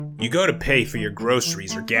You go to pay for your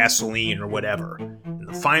groceries or gasoline or whatever, and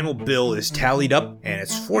the final bill is tallied up and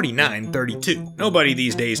it's $49.32. Nobody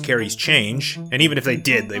these days carries change, and even if they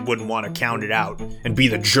did, they wouldn't want to count it out and be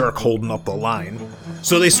the jerk holding up the line.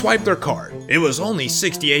 So they swipe their card. It was only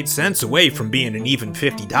 68 cents away from being an even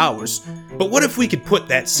 $50. But what if we could put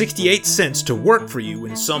that 68 cents to work for you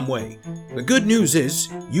in some way? The good news is,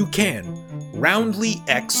 you can. Roundly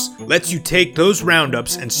X lets you take those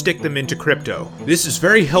roundups and stick them into crypto. This is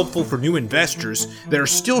very helpful for new investors that are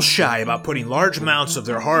still shy about putting large amounts of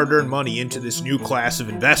their hard-earned money into this new class of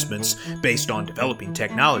investments based on developing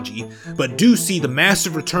technology, but do see the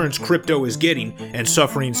massive returns crypto is getting and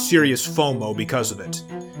suffering serious FOMO because of it.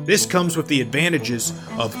 This comes with the advantages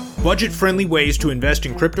of budget-friendly ways to invest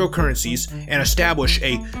in cryptocurrencies and establish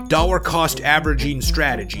a dollar-cost averaging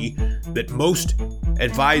strategy that most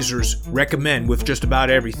advisors recommend with just about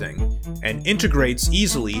everything, and integrates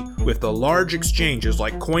easily with the large exchanges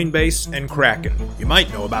like Coinbase and Kraken. You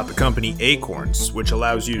might know about the company Acorns, which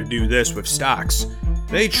allows you to do this with stocks.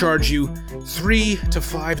 They charge you $3 to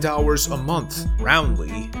 $5 a month.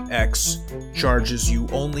 Roundly X charges you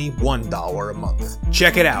only $1 a month.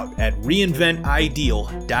 Check it out at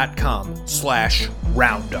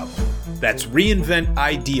reinventideal.com/roundup. That's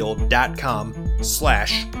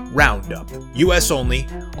reinventideal.com/roundup. US only.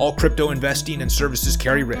 All crypto investing and services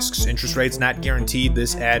carry risks. Interest rates not guaranteed.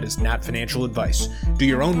 This ad is not financial advice. Do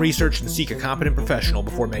your own research and seek a competent professional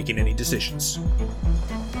before making any decisions.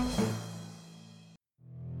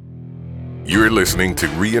 You're listening to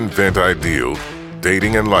Reinvent Ideal,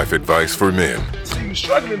 dating and life advice for men. So you're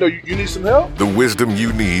struggling though, you need some help? The wisdom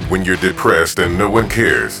you need when you're depressed and no one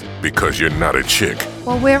cares because you're not a chick.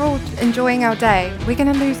 While we're all enjoying our day, we're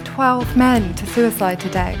going to lose 12 men to suicide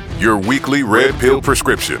today. Your weekly red pill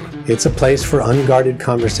prescription. It's a place for unguarded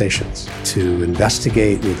conversations to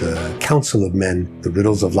investigate with a council of men the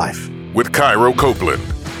riddles of life. With Cairo Copeland.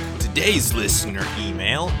 Today's listener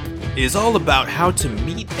email is all about how to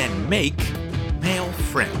meet and make male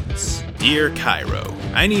friends. Dear Cairo,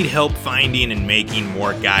 I need help finding and making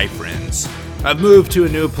more guy friends. I've moved to a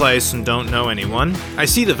new place and don't know anyone. I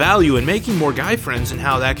see the value in making more guy friends and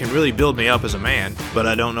how that can really build me up as a man, but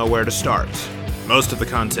I don't know where to start. Most of the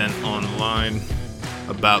content online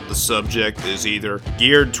about the subject is either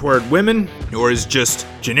geared toward women or is just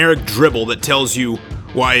generic dribble that tells you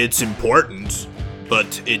why it's important,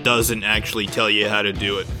 but it doesn't actually tell you how to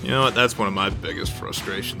do it. You know what, that's one of my biggest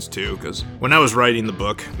frustrations too, because when I was writing the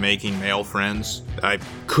book, Making Male Friends, I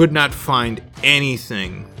could not find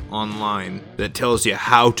anything online that tells you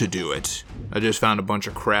how to do it. I just found a bunch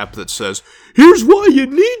of crap that says, here's why you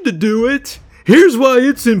need to do it! Here's why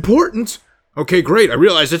it's important! Okay, great, I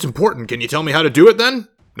realize it's important. Can you tell me how to do it then?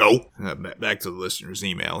 No. Back to the listener's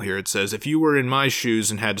email here. It says, if you were in my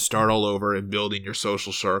shoes and had to start all over and building your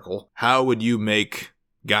social circle, how would you make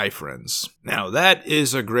guy friends? Now, that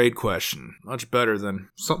is a great question. Much better than,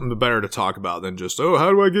 something better to talk about than just, oh,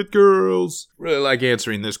 how do I get girls? Really like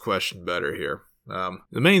answering this question better here.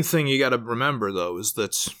 The main thing you gotta remember, though, is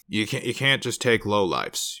that you can't just take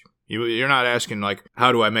lowlifes. You're not asking, like,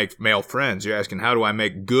 how do I make male friends? You're asking, how do I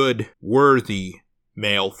make good, worthy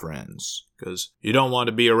male friends? Because you don't want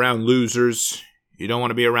to be around losers. You don't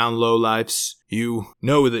want to be around lowlifes. You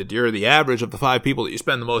know that you're the average of the 5 people that you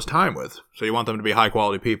spend the most time with. So you want them to be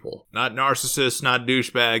high-quality people. Not narcissists, not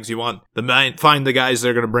douchebags. You want find the guys that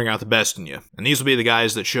are going to bring out the best in you. And these will be the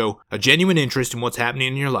guys that show a genuine interest in what's happening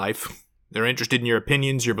in your life. They're interested in your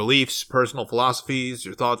opinions, your beliefs, personal philosophies,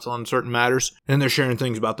 your thoughts on certain matters, and they're sharing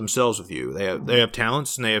things about themselves with you. They have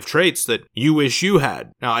talents and they have traits that you wish you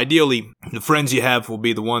had. Now, ideally, the friends you have will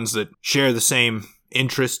be the ones that share the same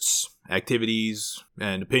interests, activities,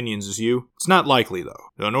 and opinions as you. It's not likely, though.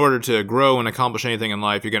 In order to grow and accomplish anything in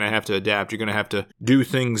life, you're going to have to adapt. You're going to have to do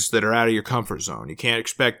things that are out of your comfort zone. You can't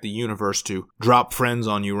expect the universe to drop friends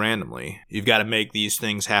on you randomly. You've got to make these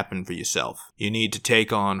things happen for yourself. You need to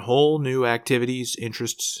take on whole new activities,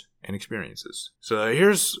 interests, and experiences. So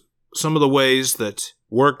here's some of the ways that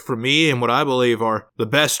worked for me and what I believe are the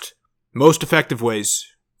best, most effective ways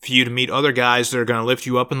for you to meet other guys that are going to lift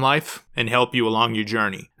you up in life and help you along your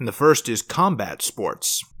journey. And the first is combat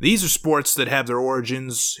sports. These are sports that have their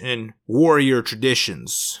origins in warrior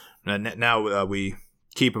traditions. And now we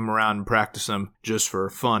keep them around and practice them just for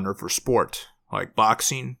fun or for sport, like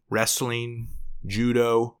boxing, wrestling,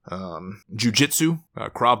 judo, jiu-jitsu,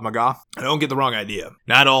 Krav Maga. Don't get the wrong idea.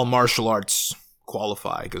 Not all martial arts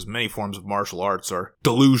qualify, because many forms of martial arts are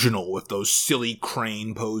delusional with those silly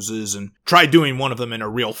crane poses, and try doing one of them in a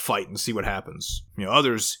real fight and see what happens. You know,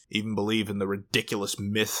 others even believe in the ridiculous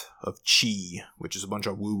myth of chi, which is a bunch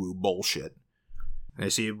of woo-woo bullshit. They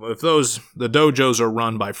see, if the dojos are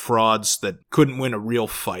run by frauds that couldn't win a real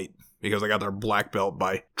fight because they got their black belt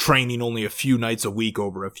by training only a few nights a week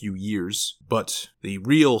over a few years. But the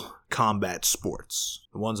real combat sports,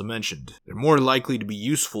 the ones I mentioned, they're more likely to be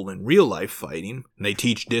useful in real life fighting. They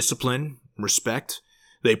teach discipline, respect.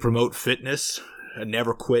 They promote fitness, a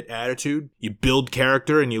never quit attitude. You build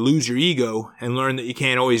character and you lose your ego and learn that you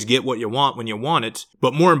can't always get what you want when you want it.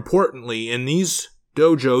 But more importantly, in these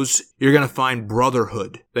dojos, you're going to find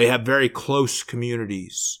brotherhood. They have very close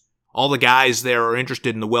communities. All the guys there are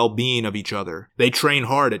interested in the well-being of each other. They train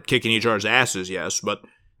hard at kicking each other's asses, yes, but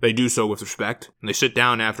they do so with respect. And they sit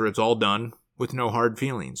down after it's all done with no hard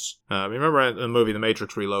feelings. Remember the movie The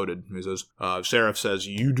Matrix Reloaded? He says, Seraph says,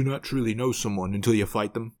 you do not truly know someone until you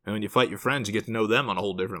fight them. And when you fight your friends, you get to know them on a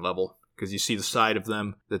whole different level. Because you see the side of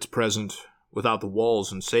them that's present without the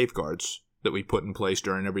walls and safeguards that we put in place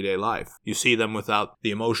during everyday life. You see them without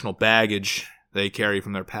the emotional baggage they carry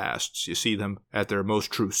from their pasts. You see them at their most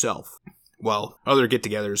true self. While other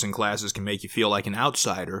get-togethers and classes can make you feel like an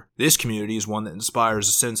outsider, this community is one that inspires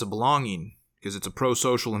a sense of belonging, because it's a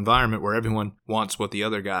pro-social environment where everyone wants what the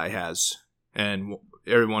other guy has, and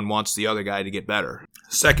everyone wants the other guy to get better.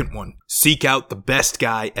 Second one, seek out the best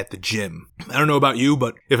guy at the gym. I don't know about you,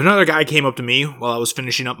 but if another guy came up to me while I was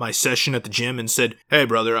finishing up my session at the gym and said, hey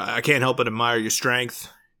brother, I can't help but admire your strength,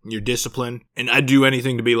 your discipline, and I'd do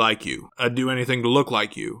anything to be like you. I'd do anything to look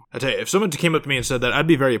like you. I tell you, if someone came up to me and said that, I'd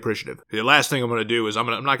be very appreciative. The last thing I'm going to do is I'm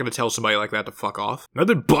not going to tell somebody like that to fuck off. I've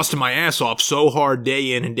been busting my ass off so hard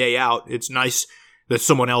day in and day out, it's nice that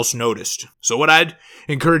someone else noticed. So what I'd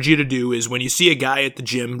encourage you to do is when you see a guy at the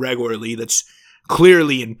gym regularly that's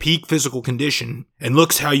clearly in peak physical condition and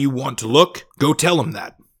looks how you want to look, go tell him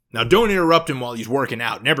that. Now don't interrupt him while he's working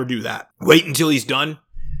out. Never do that. Wait until he's done,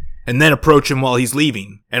 and then approach him while he's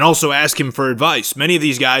leaving. And also ask him for advice. Many of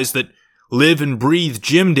these guys that live and breathe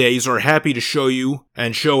gym days are happy to show you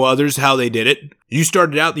and show others how they did it. You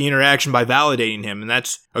started out the interaction by validating him, and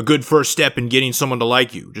that's a good first step in getting someone to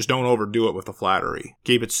like you. Just don't overdo it with the flattery.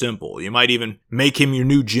 Keep it simple. You might even make him your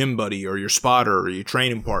new gym buddy or your spotter or your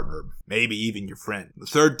training partner, maybe even your friend. The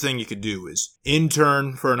third thing you could do is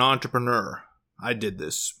intern for an entrepreneur. I did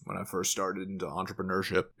this when I first started into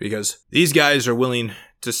entrepreneurship because these guys are willing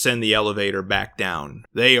to send the elevator back down.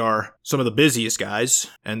 They are some of the busiest guys,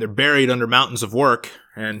 and they're buried under mountains of work,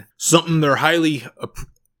 and something they're highly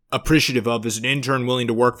appreciative of is an intern willing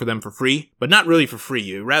to work for them for free, but not really for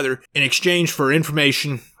free, rather in exchange for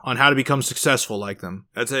information on how to become successful like them.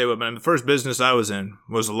 I tell you what, man, the first business I was in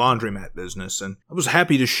was a laundromat business, and I was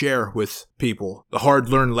happy to share with people the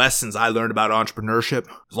hard-learned lessons I learned about entrepreneurship,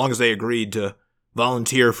 as long as they agreed to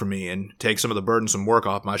volunteer for me and take some of the burdensome work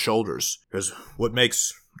off my shoulders. Because what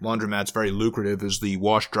makes laundromats very lucrative is the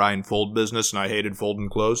wash, dry, and fold business, and I hated folding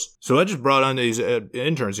clothes. So I just brought on these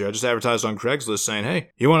interns here. I just advertised on Craigslist saying, hey,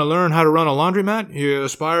 you want to learn how to run a laundromat? You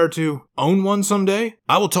aspire to own one someday?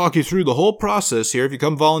 I will talk you through the whole process here if you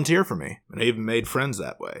come volunteer for me. And I even made friends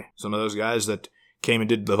that way. Some of those guys that came and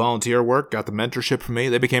did the volunteer work, got the mentorship from me,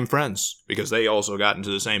 they became friends because they also got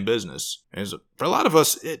into the same business. And so for a lot of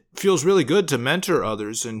us, it feels really good to mentor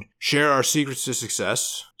others and share our secrets to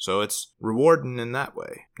success. So it's rewarding in that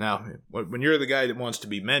way. Now, when you're the guy that wants to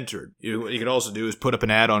be mentored, what you can also do is put up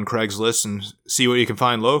an ad on Craigslist and see what you can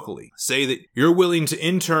find locally. Say that you're willing to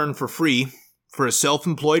intern for free for a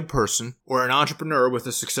self-employed person or an entrepreneur with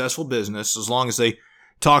a successful business as long as they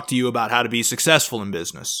talk to you about how to be successful in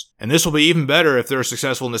business. And this will be even better if they're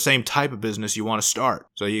successful in the same type of business you want to start.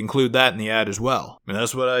 So you include that in the ad as well. And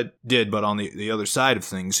that's what I did, but on the other side of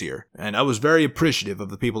things here. And I was very appreciative of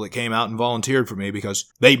the people that came out and volunteered for me because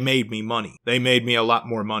they made me money. They made me a lot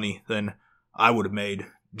more money than I would have made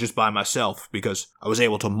just by myself because I was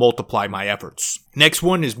able to multiply my efforts. Next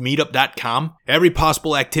one is meetup.com. Every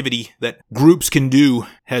possible activity that groups can do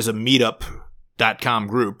has a meetup.com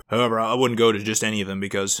group. However, I wouldn't go to just any of them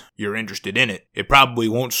because you're interested in it. It probably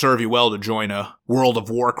won't serve you well to join a World of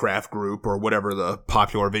Warcraft group or whatever the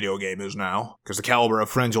popular video game is now, because the caliber of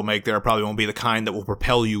friends you'll make there probably won't be the kind that will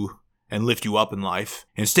propel you and lift you up in life.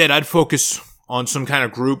 Instead, I'd focus on some kind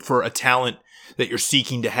of group for a talent that you're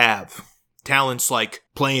seeking to have. Talents like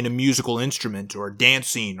playing a musical instrument or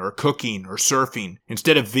dancing or cooking or surfing.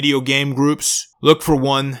 Instead of video game groups, look for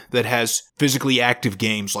one that has physically active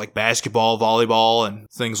games like basketball, volleyball, and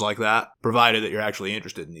things like that, provided that you're actually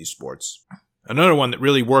interested in these sports. Another one that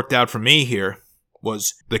really worked out for me here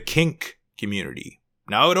was the kink community.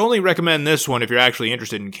 Now, I would only recommend this one if you're actually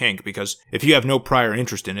interested in kink, because if you have no prior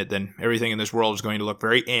interest in it, then everything in this world is going to look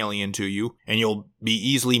very alien to you, and you'll be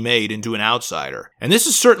easily made into an outsider. And this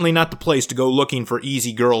is certainly not the place to go looking for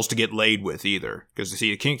easy girls to get laid with either, because you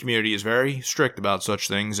see, the kink community is very strict about such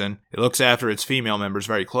things, and it looks after its female members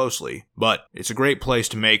very closely. But it's a great place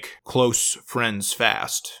to make close friends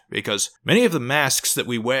fast, because many of the masks that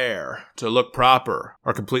we wear to look proper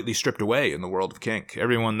are completely stripped away in the world of kink.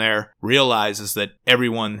 Everyone there realizes that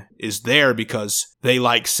everyone is there because they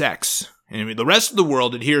like sex. And the rest of the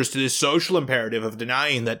world adheres to this social imperative of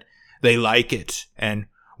denying that they like it and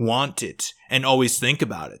want it and always think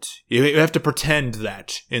about it. You have to pretend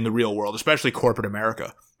that in the real world, especially corporate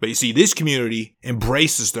America. But you see, this community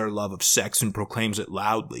embraces their love of sex and proclaims it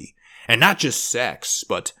loudly. And not just sex,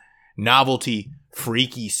 but novelty,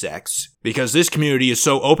 freaky sex. Because this community is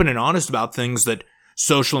so open and honest about things that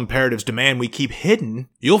social imperatives demand we keep hidden,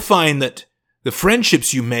 you'll find that the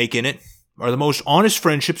friendships you make in it are the most honest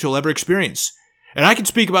friendships you'll ever experience. And I can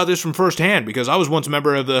speak about this from firsthand because I was once a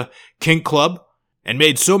member of the kink club and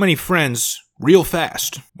made so many friends real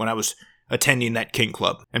fast when I was attending that kink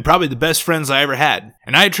club. And probably the best friends I ever had.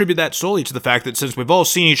 And I attribute that solely to the fact that since we've all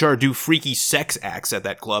seen each other do freaky sex acts at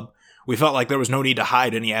that club, we felt like there was no need to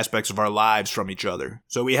hide any aspects of our lives from each other.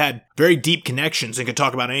 So we had very deep connections and could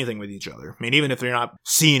talk about anything with each other. I mean, even if you're not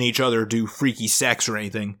seeing each other do freaky sex or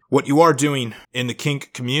anything, what you are doing in the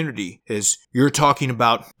kink community is you're talking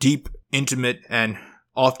about deep, intimate, and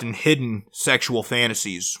often hidden sexual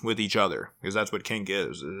fantasies with each other. Because that's what kink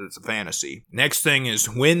is. It's a fantasy. Next thing is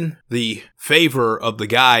win the favor of the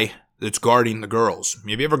guy that's guarding the girls.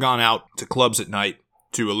 Have you ever gone out to clubs at night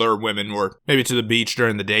to allure women, or maybe to the beach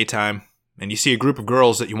during the daytime, and you see a group of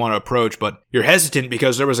girls that you want to approach, but you're hesitant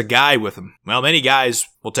because there was a guy with them? Well, many guys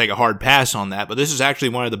will take a hard pass on that, but this is actually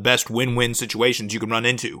one of the best win-win situations you can run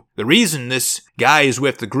into. The reason this guy is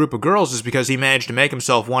with the group of girls is because he managed to make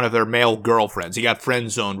himself one of their male girlfriends. He got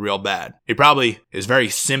friend-zoned real bad. He probably is very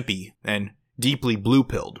simpy and deeply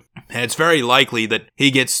blue-pilled, and it's very likely that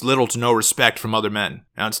he gets little to no respect from other men.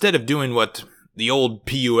 Now, instead of doing what the old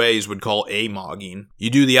PUAs would call amogging, you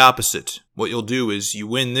do the opposite. What you'll do is you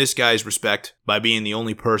win this guy's respect by being the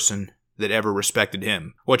only person that ever respected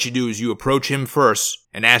him. What you do is you approach him first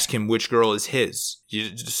and ask him which girl is his.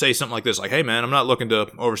 You just say something like this, like, hey man, I'm not looking to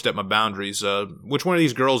overstep my boundaries. Which one of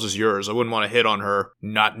these girls is yours? I wouldn't want to hit on her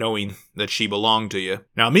not knowing that she belonged to you.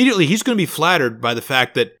 Now immediately he's going to be flattered by the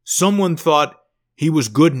fact that someone thought he was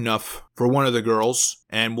good enough for one of the girls,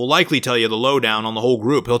 and will likely tell you the lowdown on the whole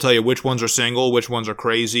group. He'll tell you which ones are single, which ones are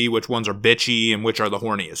crazy, which ones are bitchy, and which are the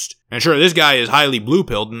horniest. And sure, this guy is highly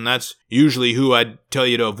blue-pilled, and that's usually who I'd tell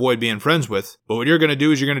you to avoid being friends with. But what you're going to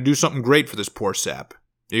do is you're going to do something great for this poor sap.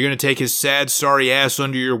 You're going to take his sad, sorry ass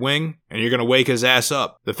under your wing, and you're going to wake his ass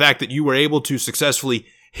up. The fact that you were able to successfully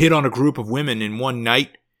hit on a group of women in one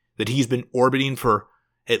night that he's been orbiting for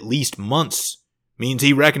at least months means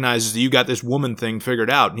he recognizes that you got this woman thing figured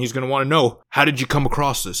out, and he's going to want to know, how did you come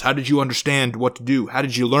across this? How did you understand what to do? How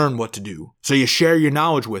did you learn what to do? So you share your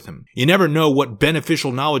knowledge with him. You never know what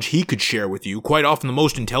beneficial knowledge he could share with you. Quite often the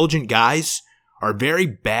most intelligent guys are very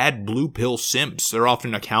bad blue pill simps. They're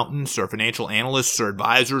often accountants or financial analysts or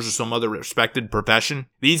advisors or some other respected profession.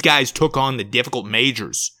 These guys took on the difficult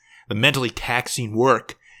majors, the mentally taxing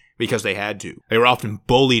work, because they had to. They were often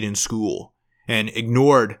bullied in school and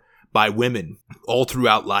ignored by women all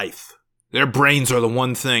throughout life. Their brains are the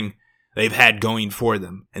one thing they've had going for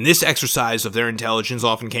them. And this exercise of their intelligence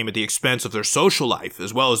often came at the expense of their social life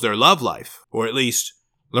as well as their love life, or at least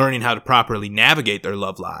learning how to properly navigate their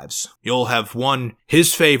love lives. You'll have won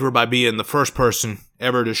his favor by being the first person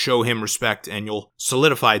ever to show him respect, and you'll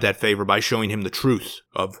solidify that favor by showing him the truth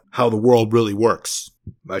of how the world really works,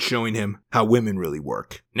 by showing him how women really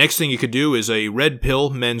work. Next thing you could do is a red pill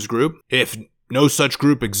men's group. If no such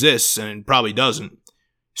group exists, and it probably doesn't,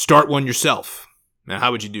 start one yourself. Now,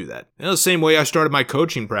 how would you do that? The same way I started my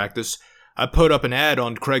coaching practice, I put up an ad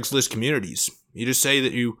on Craigslist communities. You just say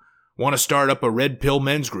that you want to start up a red pill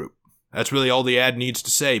men's group. That's really all the ad needs to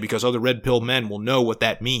say, because other red pill men will know what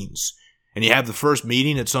that means. And you have the first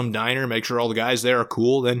meeting at some diner, make sure all the guys there are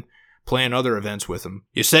cool, then plan other events with them.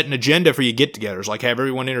 You set an agenda for your get-togethers, like have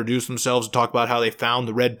everyone introduce themselves and talk about how they found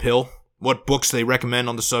the red pill, what books they recommend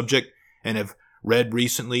on the subject, and have read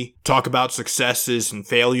recently, talk about successes and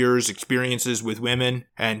failures, experiences with women,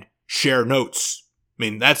 and share notes. I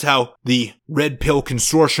mean, that's how the Red Pill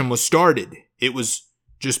Consortium was started. It was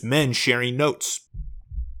just men sharing notes.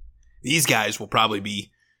 These guys will probably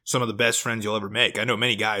be some of the best friends you'll ever make. I know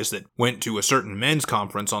many guys that went to a certain men's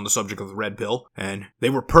conference on the subject of the red pill, and they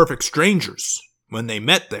were perfect strangers. when they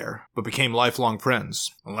met there, but became lifelong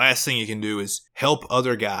friends. The last thing you can do is help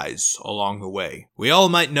other guys along the way. We all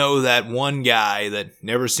might know that one guy that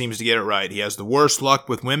never seems to get it right. He has the worst luck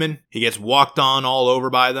with women, he gets walked on all over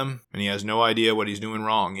by them, and he has no idea what he's doing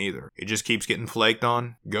wrong either. He just keeps getting flaked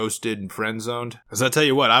on, ghosted, and friend-zoned. Because I tell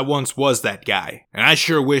you what, I once was that guy, and I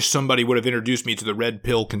sure wish somebody would have introduced me to the Red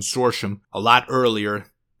Pill Consortium a lot earlier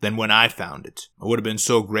than when I found it. I would have been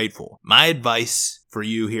so grateful. My advice for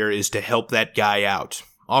you here is to help that guy out.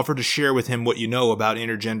 Offer to share with him what you know about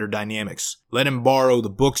intergender dynamics. Let him borrow the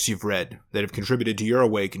books you've read that have contributed to your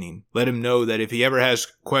awakening. Let him know that if he ever has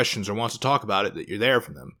questions or wants to talk about it, that you're there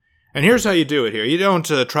for them. And here's how you do it here. You don't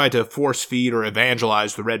try to force feed or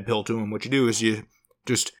evangelize the red pill to him. What you do is you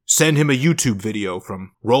just send him a YouTube video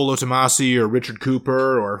from Rollo Tomasi or Richard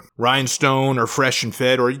Cooper or Rhinestone or Fresh and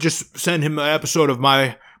Fed, or you just send him an episode of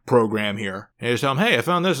my program here. And you just tell him, hey, I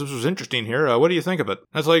found this. This was interesting here. What do you think of it?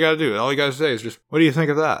 That's all you got to do. All you got to say is just, what do you think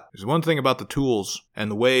of that? There's one thing about the tools and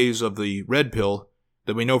the ways of the red pill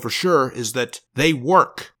that we know for sure is that they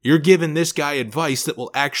work. You're giving this guy advice that will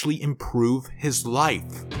actually improve his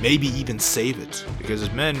life, maybe even save it. Because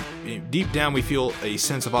as men, deep down we feel a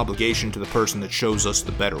sense of obligation to the person that shows us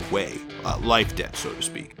the better way, life debt, so to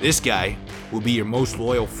speak. This guy will be your most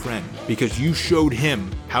loyal friend because you showed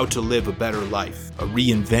him how to live a better life, a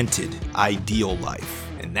reinvented, ideal life.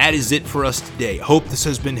 And that is it for us today. I hope this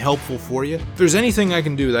has been helpful for you. If there's anything I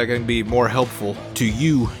can do that can be more helpful to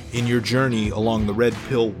you in your journey along the red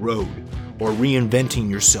pill road, or reinventing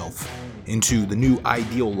yourself into the new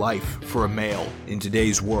ideal life for a male in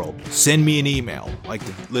today's world, send me an email like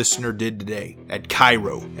the listener did today at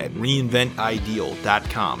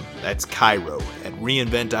Cairo@reinventideal.com. That's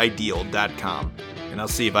Cairo@reinventideal.com. And I'll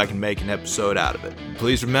see if I can make an episode out of it.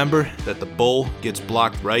 Please remember that the bull gets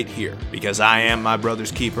blocked right here, because I am my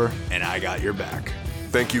brother's keeper, and I got your back.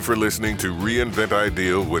 Thank you for listening to Reinvent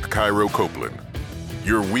Ideal with Cairo Copeland,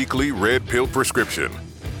 your weekly red pill prescription.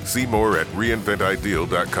 See more at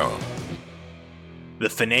reinventideal.com. The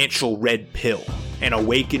Financial Red Pill, an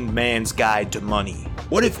awakened man's guide to money.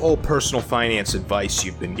 What if all personal finance advice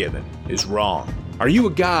you've been given is wrong? Are you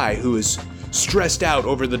a guy who is stressed out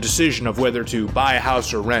over the decision of whether to buy a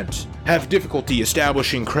house or rent? Have difficulty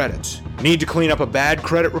establishing credit? Need to clean up a bad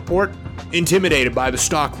credit report? Intimidated by the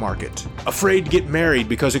stock market? Afraid to get married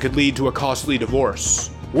because it could lead to a costly divorce?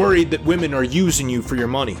 Worried that women are using you for your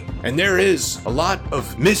money? And there is a lot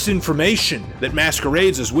of misinformation that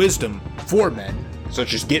masquerades as wisdom for men,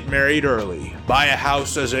 such as get married early, buy a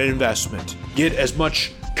house as an investment, get as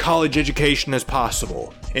much college education as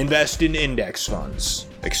possible, invest in index funds,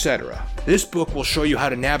 etc. This book will show you how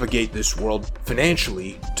to navigate this world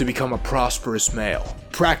financially to become a prosperous male.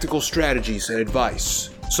 Practical strategies and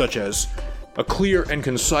advice, such as a clear and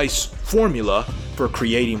concise formula for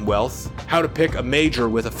creating wealth, how to pick a major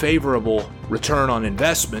with a favorable return on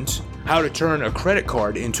investment, how to turn a credit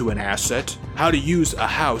card into an asset, how to use a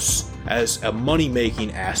house as a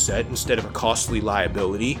money-making asset instead of a costly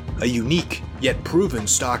liability, a unique yet proven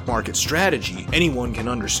stock market strategy anyone can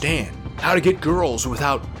understand, how to get girls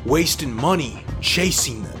without wasting money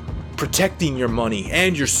chasing them, protecting your money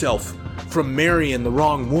and yourself from marrying the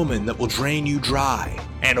wrong woman that will drain you dry,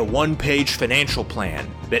 and a one-page financial plan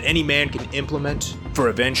that any man can implement for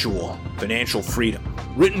eventual financial freedom.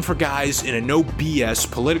 Written for guys in a no BS,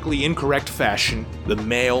 politically incorrect fashion, the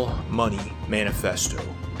Male Money Manifesto.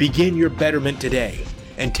 Begin your betterment today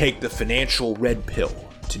and take the financial red pill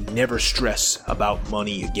to never stress about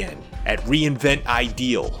money again at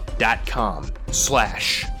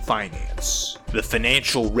reinventideal.com/finance. The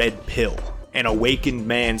Financial Red Pill, an awakened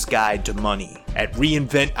man's guide to money at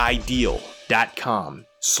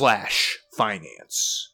reinventideal.com/finance.